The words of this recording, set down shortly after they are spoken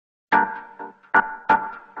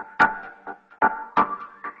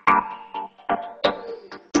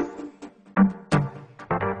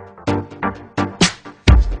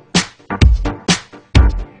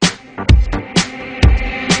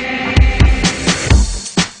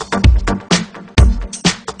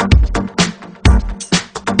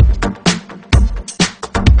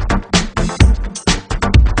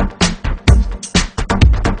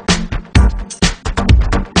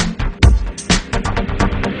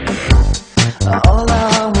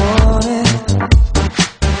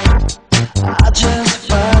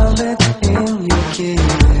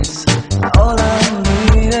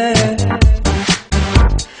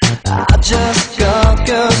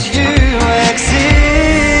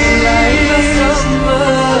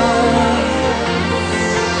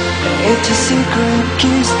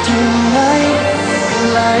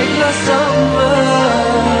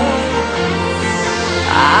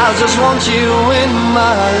I just want you in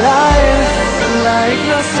my life, like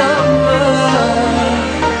the summer.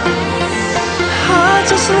 I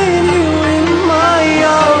just need you in my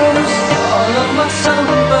arms, all of my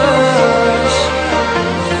summers.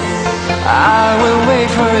 I will wait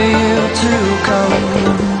for you to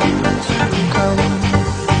come.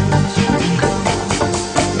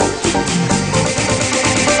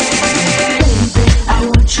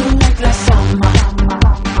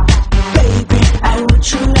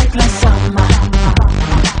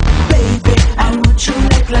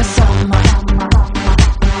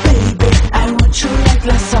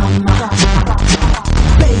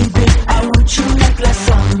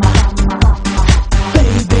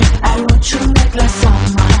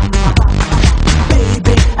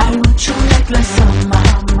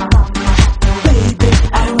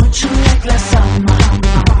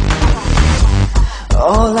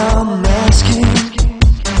 All I'm asking,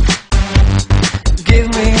 give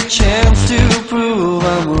me a chance to prove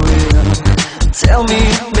I'm real. Tell me,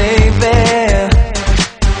 baby,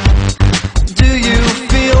 do you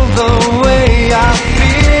feel the way I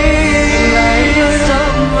feel? Like the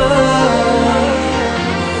summer,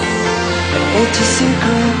 it's a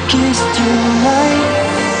secret kiss tonight.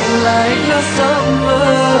 Like the summer,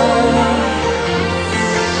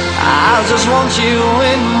 I just want you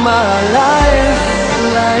in my life.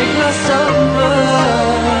 Like the